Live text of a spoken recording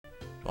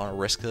want to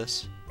risk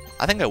this?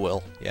 I think I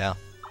will, yeah.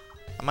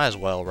 I might as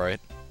well, right?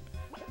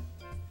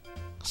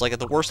 It's like, at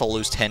the worst, I'll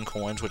lose 10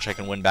 coins, which I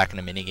can win back in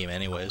a minigame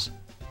anyways.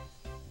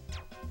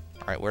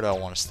 Alright, where do I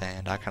want to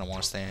stand? I kind of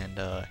want to stand,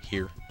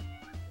 here.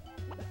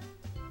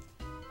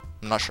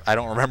 I'm not sure. I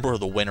don't remember where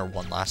the winner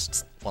won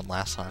last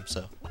time,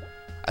 so...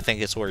 I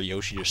think it's where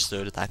Yoshi just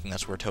stood. I think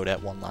that's where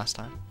Toadette won last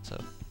time,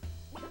 so...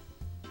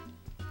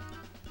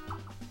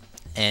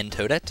 And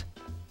Toadette?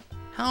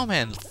 How am I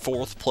in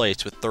 4th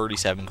place with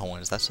 37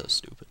 coins? That's so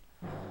stupid.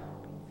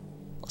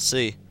 Let's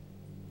see.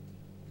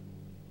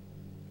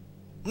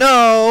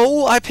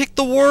 No! I picked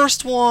the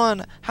worst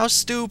one! How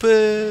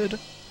stupid!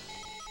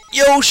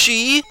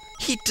 Yoshi!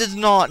 He did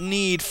not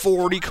need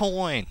 40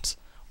 coins!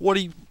 What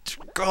are you...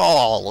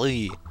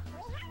 Golly!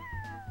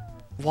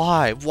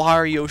 Why? Why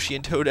are Yoshi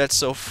and Toadette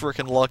so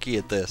freaking lucky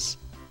at this?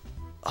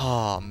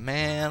 Oh,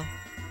 man.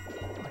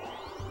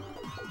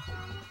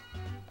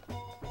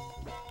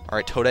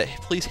 Alright, Toadette,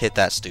 please hit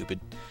that stupid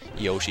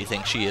Yoshi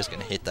thing. She is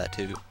gonna hit that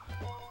too.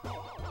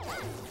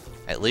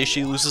 At least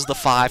she loses the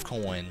 5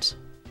 coins.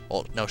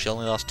 Well, no, she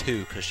only lost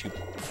 2 because she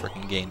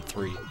freaking gained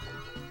 3.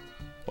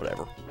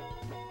 Whatever.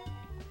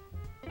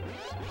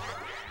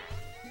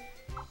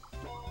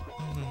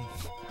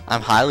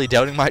 I'm highly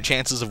doubting my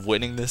chances of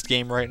winning this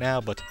game right now,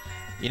 but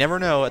you never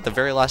know. At the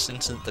very last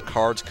instant, the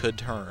cards could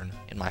turn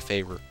in my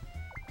favor.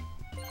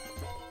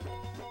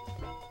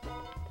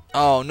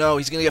 Oh no,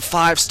 he's gonna get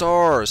 5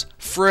 stars.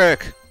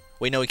 Frick.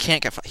 Wait, no, he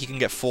can't get. He can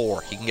get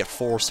 4. He can get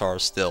 4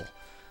 stars still.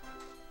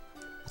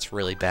 That's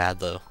really bad,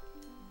 though.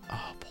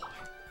 Oh boy.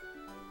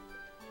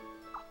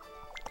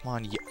 Come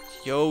on,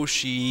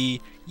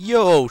 Yoshi.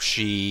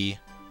 Yoshi.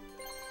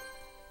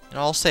 And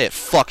I'll say it,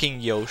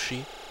 fucking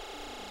Yoshi.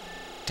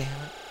 Damn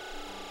it.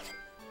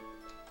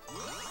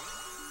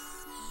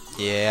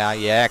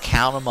 Yeah,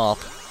 count them up.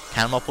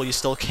 Count them up while you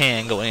still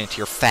can, going into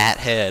your fat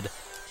head.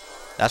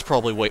 That's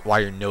probably why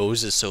your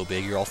nose is so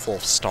big. You're all full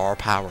of star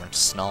power and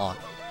snot.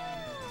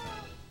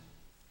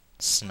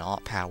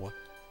 Snot power.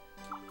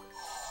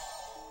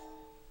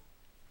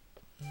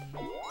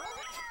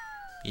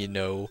 You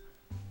know,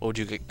 what would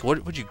you get?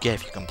 What would you get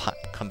if you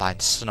combine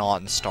snot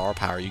and star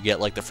power? You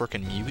get like the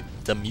frickin'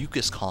 the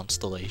mucus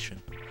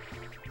constellation.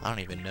 I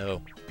don't even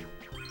know.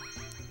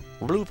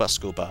 Bloopa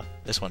scoopa.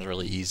 This one's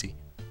really easy.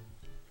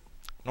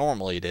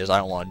 Normally it is. I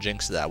don't want to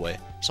jinx it that way,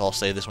 so I'll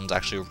say this one's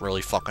actually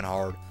really fucking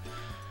hard.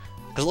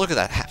 Because look at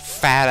that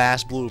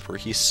fat-ass blooper.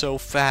 He's so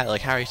fat. Like,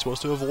 how are you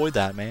supposed to avoid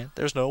that, man?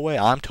 There's no way.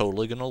 I'm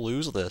totally going to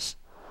lose this.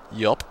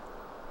 Yup.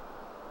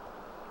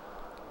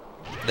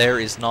 There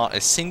is not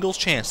a single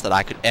chance that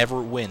I could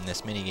ever win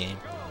this minigame.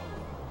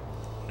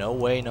 No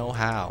way, no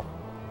how.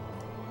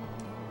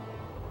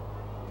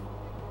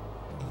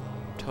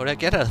 Toadette,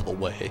 get out of the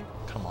way.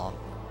 Come on.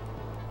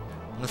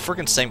 I'm the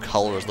freaking same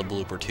color as the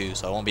blooper, too,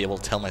 so I won't be able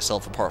to tell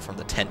myself apart from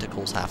the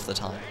tentacles half the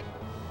time.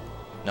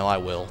 No, I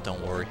will.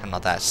 Don't worry. I'm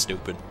not that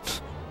stupid.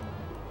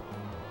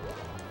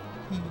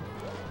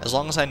 As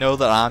long as I know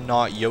that I'm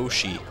not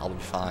Yoshi, I'll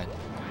be fine.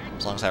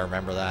 As long as I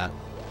remember that.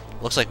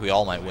 Looks like we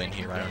all might win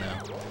here. I don't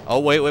know. Oh,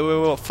 wait.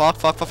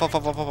 Fuck.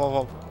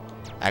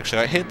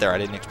 Actually, I hit there. I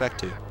didn't expect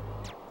to.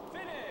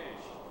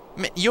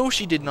 Man,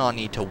 Yoshi did not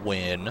need to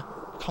win.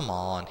 Come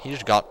on. He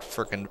just got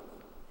freaking...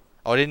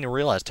 Oh, I didn't even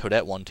realize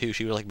Toadette won, too.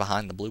 She was, like,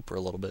 behind the blooper a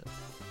little bit.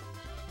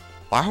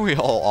 Why are we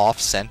all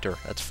off-center?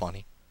 That's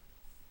funny.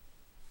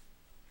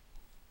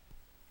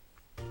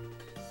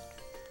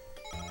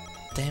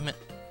 Damn it.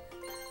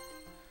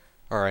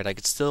 Alright, I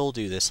could still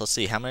do this. Let's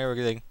see, how many are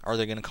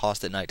they going to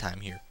cost at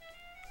nighttime here?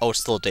 Oh, it's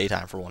still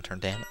daytime for one turn,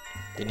 damn it.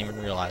 Didn't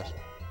even realize.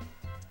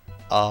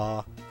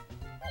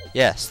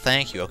 Yes,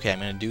 thank you. Okay, I'm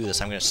going to do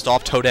this. I'm going to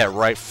stop Toadette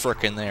right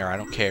frickin' there. I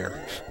don't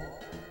care.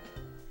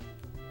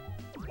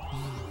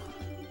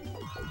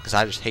 Because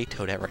I just hate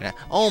Toadette right now.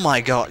 Oh my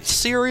god,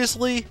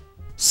 seriously?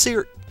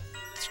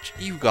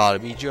 You gotta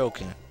be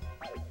joking.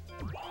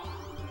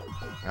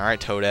 Alright,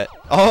 Toadette.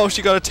 Oh,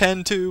 she got a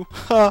 10 too.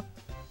 Ha!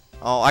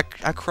 Oh, I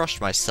crushed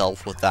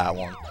myself with that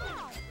one.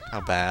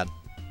 How bad.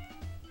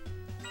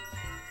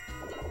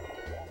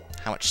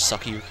 How much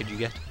suckier could you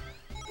get?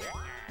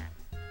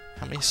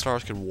 How many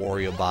stars could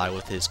Wario buy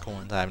with his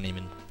coins? I haven't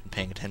even been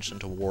paying attention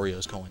to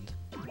Wario's coins.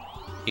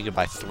 He could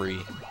buy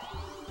 3.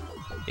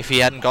 If he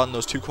hadn't gotten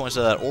those 2 coins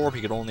to that orb,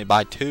 he could only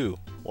buy 2.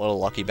 What a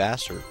lucky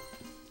bastard.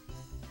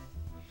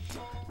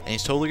 And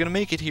he's totally gonna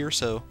make it here,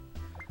 so...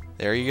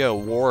 There you go.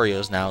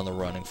 Wario's now in the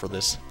running for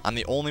this. I'm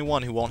the only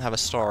one who won't have a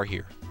star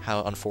here.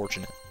 How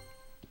unfortunate.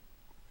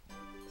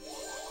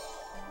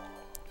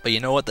 But you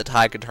know what? The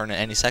tide could turn at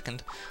any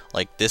second.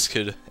 Like, this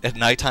could... At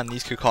nighttime,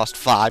 these could cost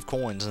 5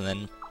 coins, and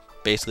then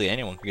basically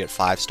anyone could get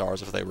 5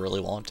 stars if they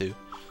really want to.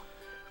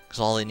 Because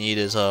all they need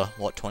is,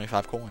 what,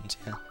 25 coins?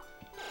 Yeah.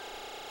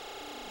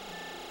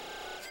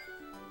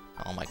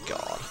 Oh my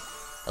god.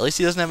 At least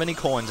he doesn't have any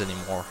coins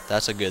anymore.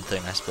 That's a good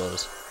thing, I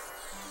suppose.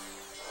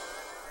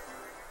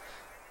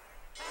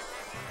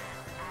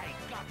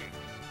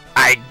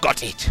 I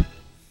got it!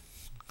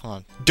 Come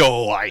on.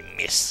 Doh, I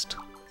missed.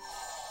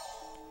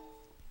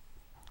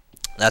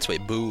 That's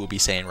what Boo will be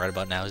saying right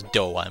about now is,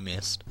 doh, I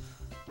missed.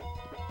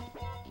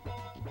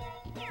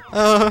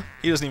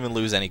 He doesn't even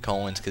lose any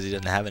coins because he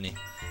doesn't have any.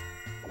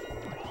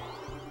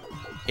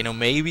 You know,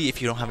 maybe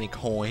if you don't have any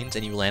coins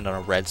and you land on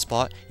a red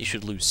spot, you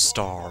should lose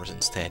stars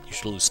instead. You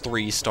should lose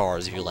 3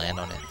 stars if you land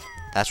on it.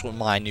 That's what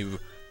my new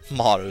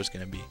motto is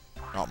going to be.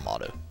 Not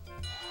motto.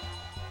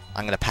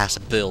 I'm going to pass a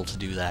bill to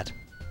do that.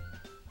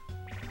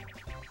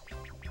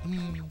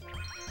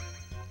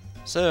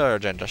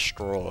 Surge and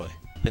destroy.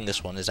 I think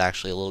this one is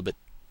actually a little bit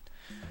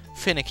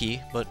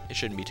finicky, but it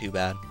shouldn't be too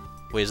bad.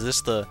 Wait, is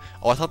this the...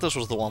 Oh, I thought this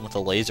was the one with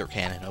the laser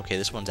cannon. Okay,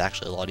 this one's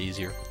actually a lot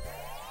easier.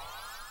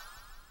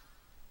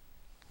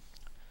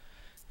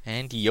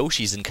 And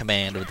Yoshi's in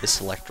command of this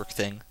electric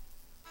thing.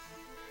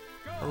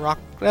 Rock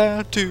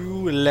down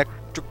to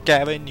Electric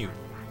Avenue.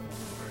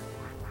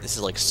 This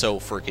is like so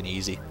freaking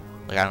easy.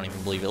 Like, I don't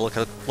even believe it.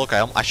 Look,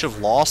 I should have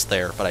lost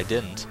there, but I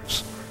didn't.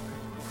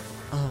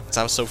 Because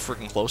I was so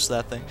freaking close to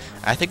that thing.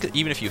 I think that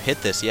even if you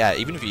hit this, yeah,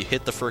 even if you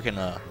hit the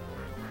freaking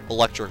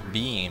electric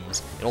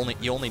beams,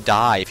 you only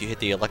die if you hit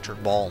the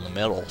electric ball in the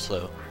middle,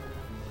 so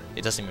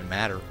it doesn't even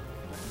matter.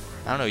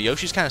 I don't know,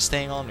 Yoshi's kind of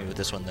staying on me with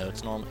this one, though.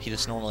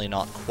 He's normally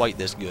not quite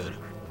this good.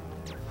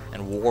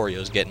 And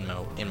Wario's getting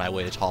in my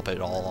way to top it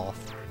all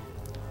off.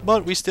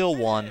 But we still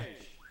won.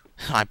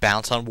 I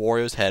bounced on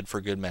Wario's head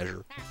for good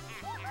measure.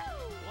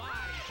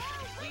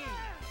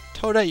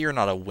 Toadette, you're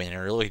not a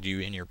winner. Look at you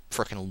in your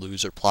frickin'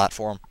 loser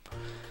platform.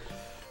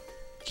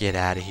 Get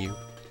out of here.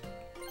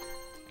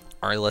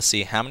 Alright, let's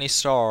see. How many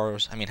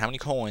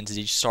coins is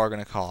each star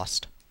gonna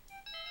cost?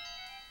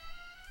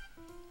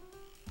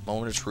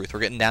 Moment of truth.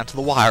 We're getting down to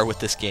the wire with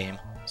this game.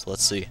 So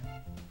let's see.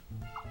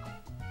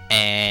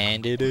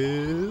 And it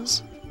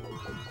is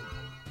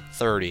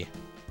 30.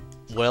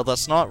 Well,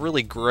 that's not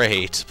really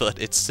great,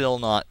 but it's still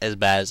not as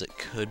bad as it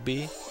could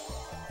be.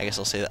 I guess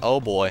I'll say that. Oh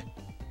boy.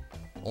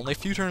 Only a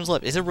few turns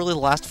left. Is it really the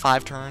last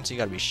 5 turns? You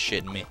gotta be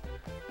shitting me.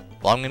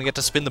 Well, I'm gonna get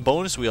to spin the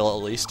bonus wheel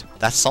at least.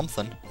 That's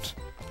something.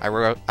 I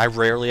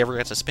rarely ever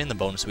get to spin the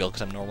bonus wheel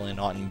because I'm normally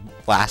not in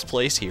last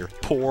place here.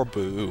 Poor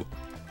Boo.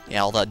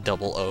 Yeah, all that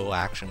double O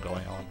action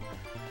going on.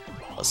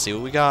 Let's see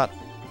what we got.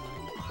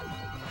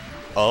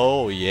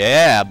 Oh,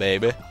 yeah,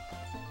 baby.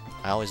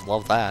 I always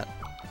love that.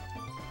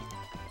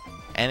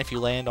 And if you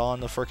land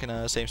on the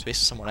frickin' same space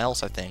as someone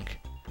else, I think,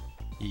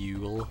 you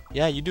will...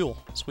 Yeah, you duel.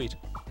 Sweet.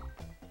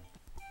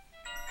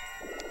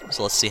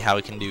 So let's see how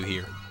we can do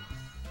here.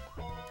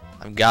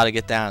 I've got to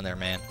get down there,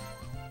 man.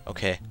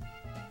 Okay.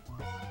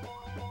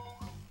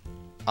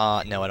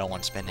 No, I don't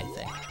want to spend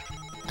anything.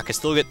 I can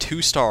still get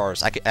 2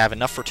 stars. I have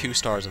enough for 2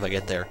 stars if I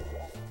get there.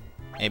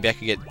 Maybe I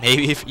could get,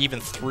 even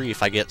 3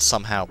 if I get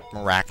somehow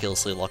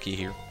miraculously lucky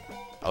here.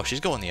 Oh, she's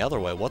going the other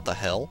way. What the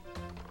hell?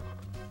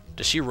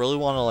 Does she really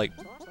want to, like...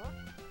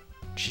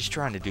 She's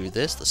trying to do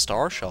this, the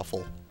star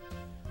shuffle,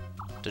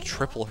 to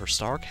triple her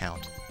star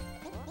count.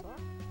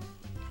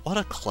 What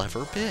a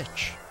clever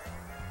bitch.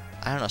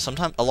 I don't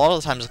know, a lot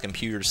of the times the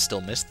computers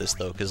still miss this,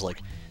 though, because,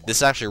 like, this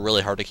is actually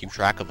really hard to keep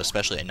track of,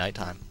 especially at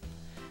nighttime.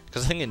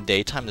 Because I think in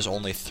daytime there's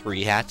only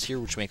 3 hats here,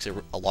 which makes it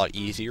a lot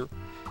easier.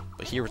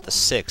 But here with the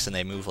 6, and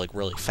they move, like,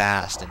 really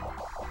fast, and,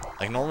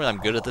 like, normally I'm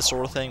good at this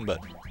sort of thing, but,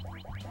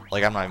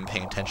 like, I'm not even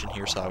paying attention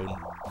here, so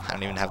I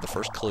don't even have the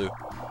first clue.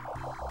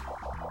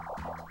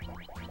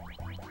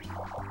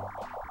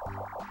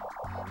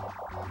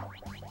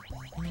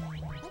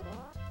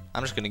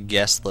 I'm just gonna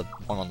guess the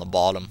one on the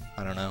bottom.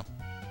 I don't know.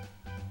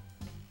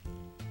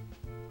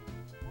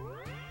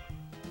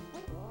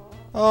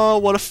 Oh,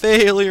 what a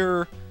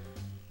failure!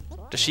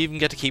 Does she even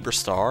get to keep her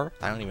star?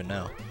 I don't even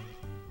know.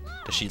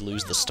 Does she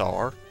lose the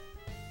star?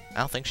 I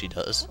don't think she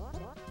does.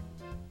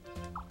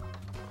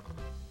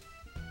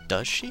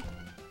 Does she?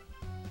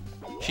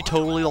 She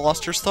totally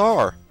lost her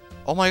star.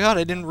 Oh my god,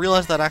 I didn't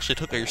realize that actually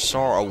took her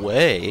star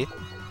away.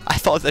 I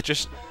thought that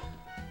just...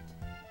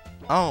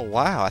 Oh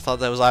wow, I thought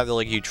that was either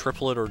like you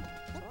triple it or...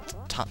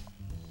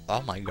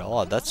 Oh my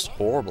god, that's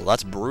horrible.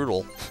 That's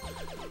brutal.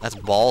 That's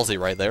ballsy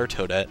right there,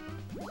 Toadette.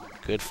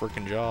 Good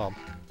freaking job.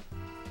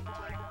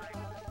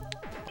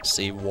 Let's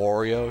see,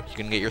 Wario, you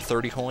can get your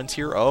 30 coins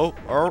here.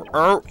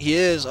 Oh, he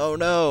is. Oh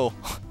no.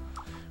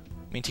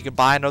 Means he can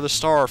buy another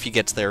star if he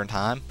gets there in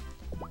time.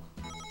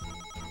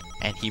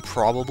 And he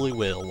probably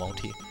will, won't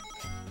he?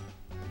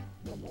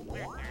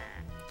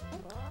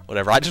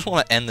 Whatever, I just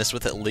want to end this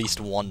with at least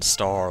 1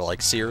 star,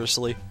 like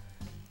seriously.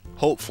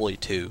 Hopefully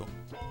 2,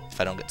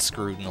 if I don't get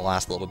screwed in the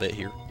last little bit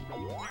here.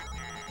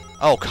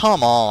 Oh,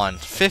 come on!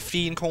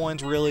 15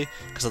 coins, really?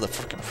 Because of the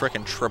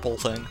frickin' triple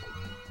thing?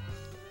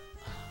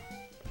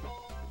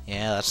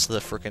 Yeah, that's the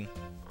frickin'...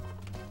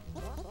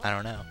 I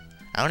don't know.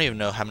 I don't even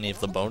know how many of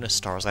the bonus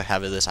stars I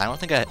have of this. I don't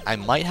think I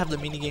might have the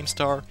minigame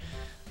star.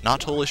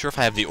 Not totally sure if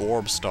I have the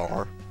orb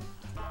star.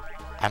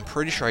 I'm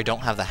pretty sure I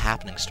don't have the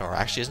happening star.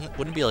 Actually,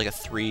 wouldn't it be like a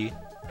 3...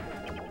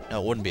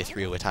 No, it wouldn't be a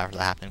 3-away tie for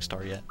the happening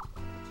star yet.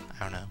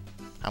 I don't know.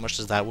 How much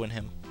does that win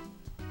him?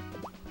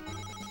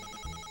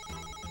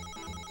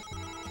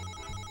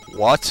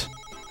 What?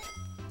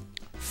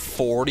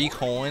 40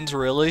 coins,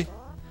 really?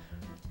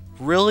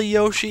 Really,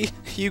 Yoshi?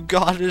 You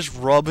gotta just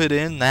rub it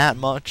in that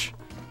much?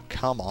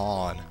 Come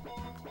on.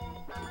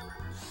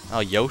 Oh,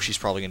 Yoshi's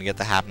probably gonna get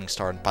the happening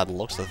star by the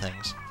looks of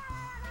things.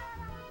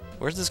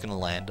 Where's this gonna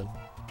land him?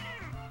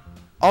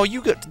 Oh,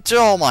 you got...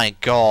 Oh my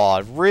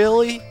god,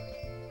 really?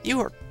 You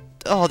are...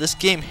 Oh, this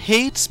game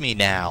hates me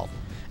now.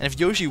 And if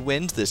Yoshi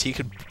wins this, he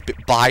could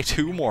buy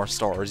 2 more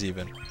stars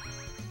even.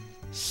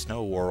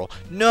 Snow Whirl.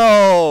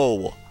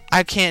 No!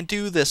 I can't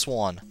do this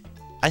one.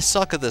 I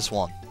suck at this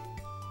one.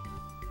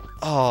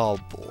 Oh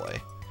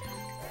boy.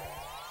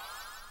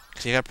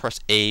 Cause you gotta press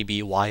A,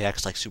 B, Y,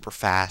 X like super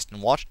fast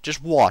and watch.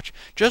 Just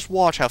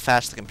watch how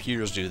fast the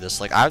computers do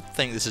this. Like I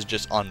think this is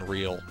just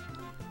unreal.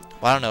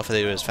 Well, I don't know if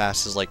they do it as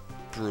fast as like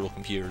brutal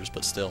computers,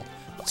 but still.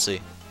 Let's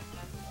see.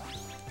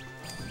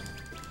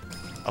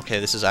 Okay,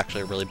 this is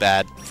actually a really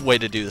bad way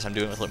to do this. I'm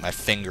doing it with like my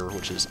finger,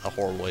 which is a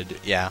horrible way to do.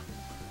 Yeah,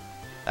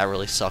 that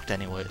really sucked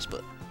anyways.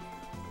 But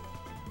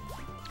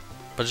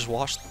just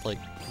watch like.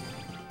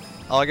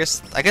 Oh, I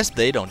guess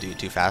they don't do it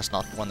too fast,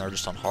 not when they're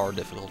just on hard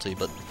difficulty,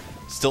 but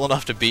still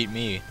enough to beat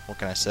me. What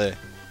can I say?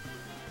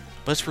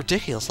 But it's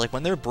ridiculous. Like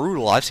when they're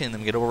brutal, I've seen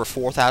them get over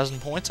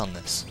 4,000 points on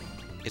this.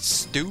 It's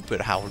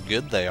stupid how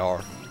good they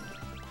are.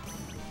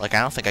 Like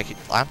I don't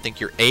think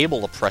you're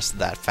able to press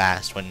that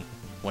fast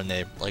when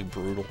they're like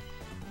brutal.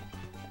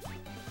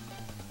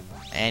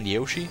 And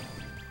Yoshi,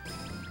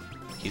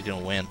 he's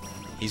gonna win.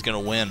 He's gonna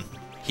win.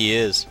 He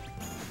is.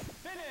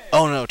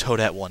 Oh no,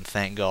 Toadette won.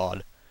 Thank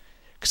God.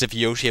 Because if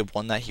Yoshi had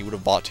won that, he would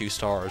have bought 2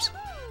 stars.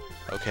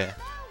 Okay.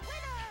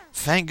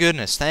 Thank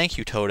goodness. Thank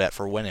you, Toadette,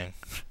 for winning.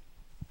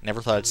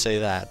 Never thought I'd say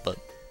that, but...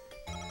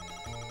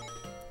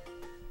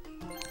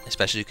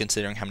 Especially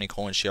considering how many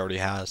coins she already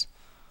has.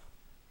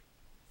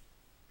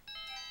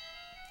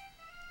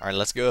 Alright,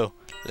 let's go.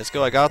 Let's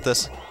go, I got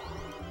this.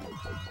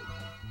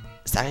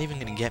 Is that even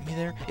gonna get me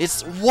there?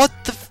 It's... What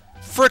the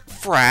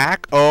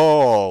frack?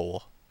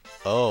 Oh.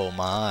 Oh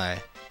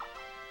my.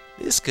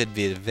 This could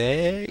be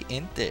very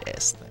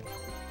interesting.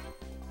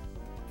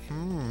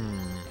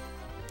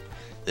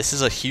 This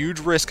is a huge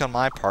risk on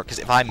my part, because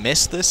if I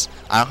miss this,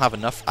 I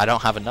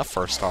don't have enough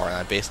for a star, and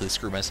I basically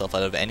screw myself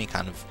out of any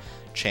kind of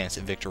chance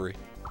at victory.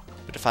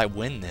 But if I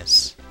win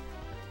this,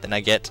 then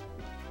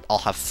I'll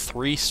have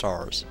 3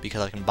 stars,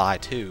 because I can buy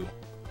 2.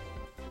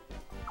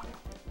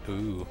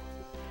 Ooh.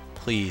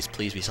 Please,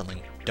 please be something.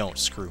 Don't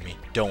screw me.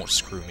 Don't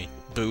screw me.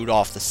 Booed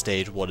off the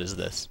stage, what is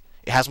this?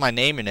 It has my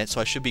name in it,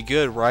 so I should be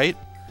good, right?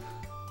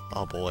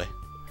 Oh boy.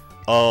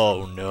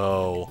 Oh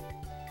no.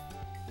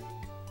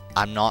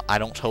 I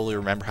don't totally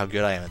remember how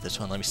good I am at this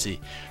one. Let me see.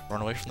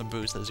 Run away from the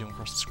boos that zoom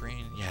across the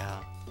screen.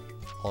 Yeah.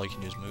 All you can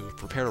do is move.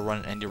 Prepare to run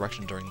in any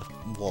direction during the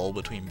lull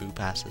between boo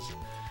passes.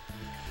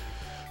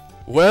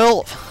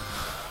 Well,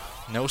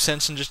 no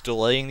sense in just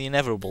delaying the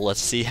inevitable. Let's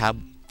see how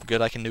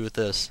good I can do with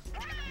this.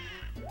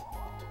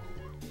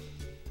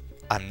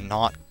 I'm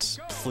not...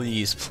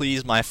 Please,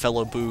 please, my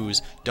fellow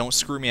boos, don't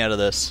screw me out of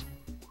this.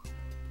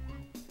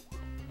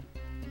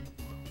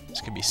 This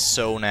could be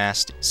so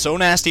nasty. So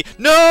nasty.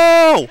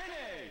 No!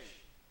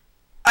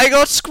 I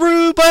got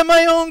screwed by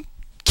my own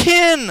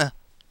kin!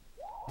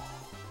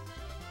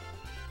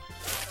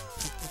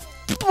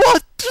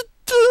 What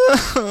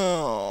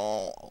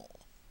the...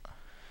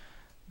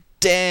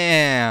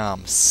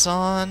 Damn,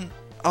 son.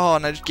 Oh,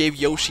 and I just gave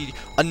Yoshi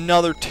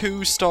another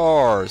 2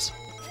 stars.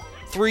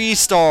 3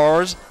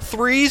 stars.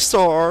 3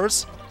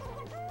 stars.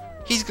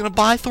 He's gonna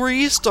buy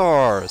 3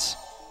 stars.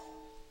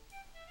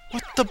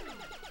 What the...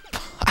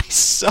 I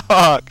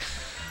suck.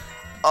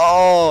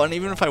 Oh, and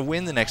even if I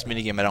win the next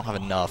minigame, I don't have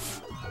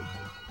enough.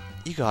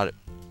 You got it.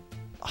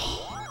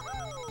 Oh,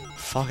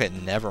 fuck it,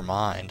 never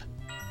mind.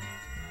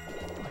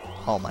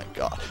 Oh my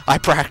god. I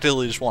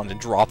practically just wanted to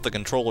drop the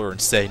controller and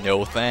say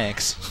no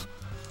thanks.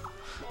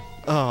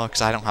 Oh,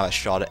 because I don't have a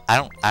shot at...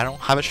 I don't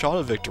have a shot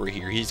at victory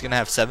here. He's gonna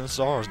have 7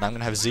 stars, and I'm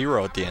gonna have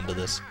 0 at the end of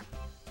this.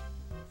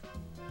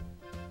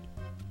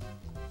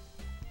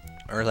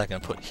 Where is that gonna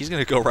put? He's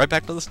gonna go right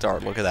back to the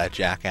start. Look at that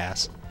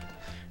jackass.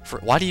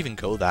 Why do you even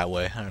go that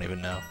way? I don't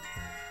even know.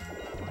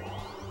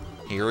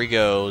 Here he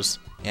goes.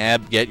 Yeah,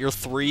 get your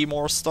 3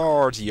 more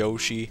stars,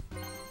 Yoshi.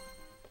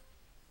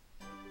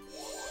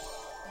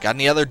 Got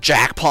any other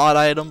jackpot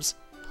items?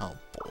 Oh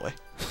boy.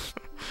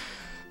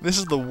 This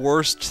is the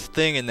worst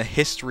thing in the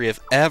history of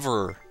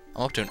ever.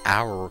 I'm up to an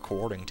hour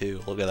recording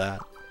too. Look at that.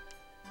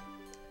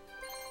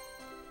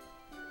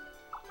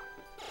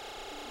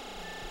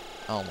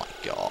 Oh my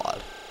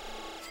god.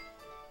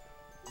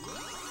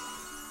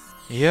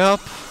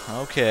 Yep.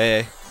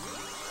 Okay.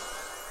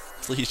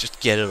 Please just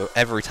get it.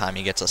 Every time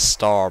he gets a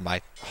star,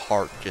 my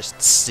heart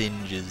just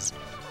singes.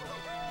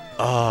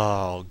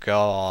 Oh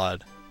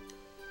god.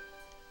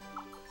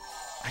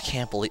 I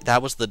can't believe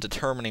that was the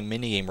determining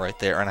minigame right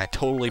there, and I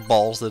totally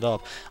balls it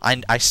up.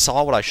 I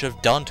saw what I should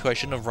have done too. I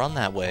shouldn't have run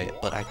that way,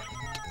 but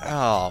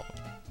oh.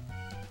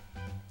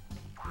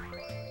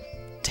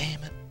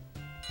 Damn it.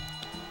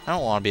 I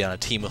don't want to be on a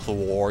team with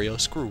Wario.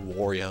 Screw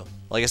Wario.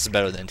 Well, I guess it's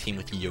better than a team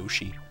with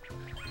Yoshi.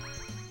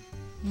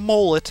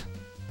 Mullet.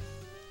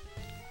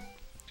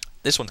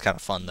 This one's kind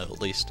of fun though,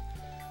 at least.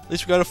 At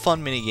least we got a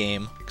fun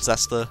minigame, because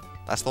that's the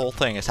whole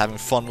thing, is having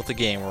fun with the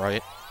game,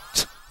 right?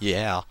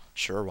 Yeah,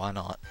 sure, why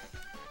not?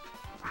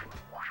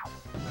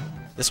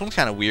 This one's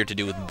kind of weird to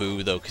do with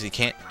Boo, though, because he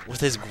can't...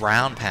 With his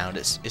ground pound,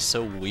 it's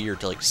so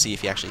weird to, like, see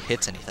if he actually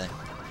hits anything.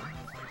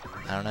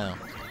 I don't know.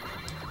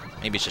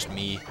 Maybe it's just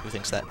me who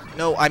thinks that.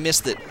 No, I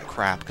missed it.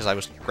 Crap, because I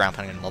was ground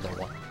pounding another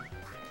one.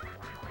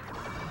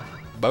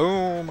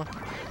 Boom!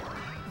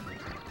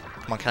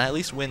 Come on, can I at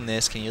least win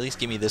this? Can you at least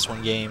give me this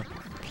one game?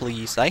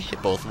 Please. Did I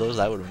hit both of those?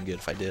 That would have been good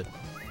if I did.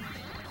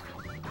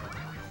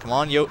 Come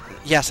on,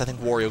 Yes, I think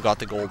Wario got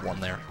the gold one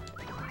there.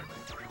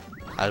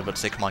 I was about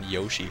to say, come on,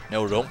 Yoshi.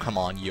 No, don't come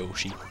on,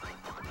 Yoshi.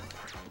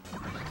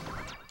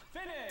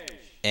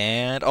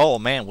 And, oh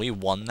man, we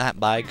won that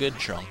by a good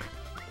chunk.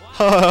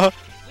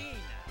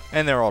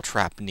 And they're all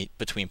trapped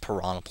between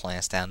piranha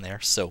plants down there.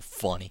 So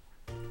funny.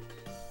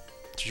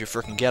 That's what you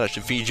freaking get. I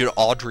should feed you to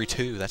Audrey,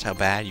 too. That's how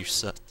bad you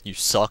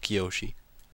suck, Yoshi.